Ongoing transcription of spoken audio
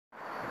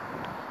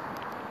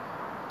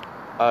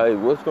I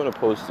was going to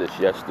post this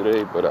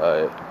yesterday, but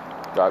I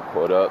got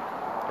caught up,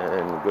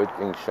 and good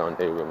thing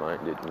Shante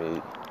reminded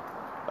me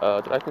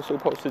that I can still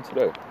post it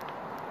today.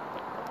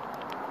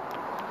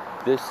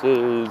 This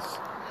is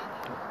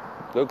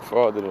look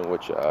farther than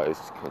what your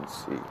eyes can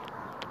see.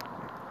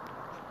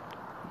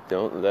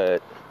 Don't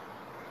let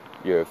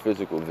your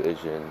physical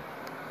vision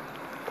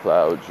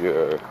cloud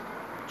your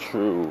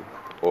true,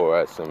 or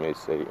as some may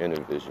say,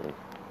 inner vision.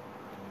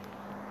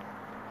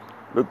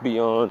 Look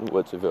beyond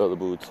what's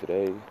available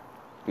today,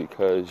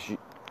 because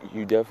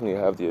you definitely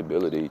have the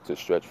ability to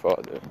stretch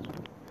farther.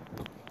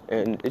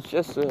 And it's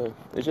just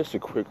a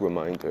quick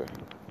reminder.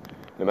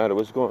 No matter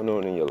what's going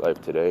on in your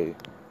life today,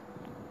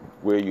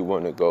 where you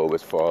want to go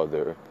is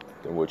farther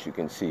than what you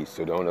can see.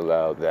 So don't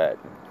allow that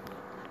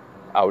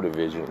outer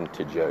vision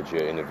to judge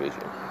your inner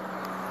vision.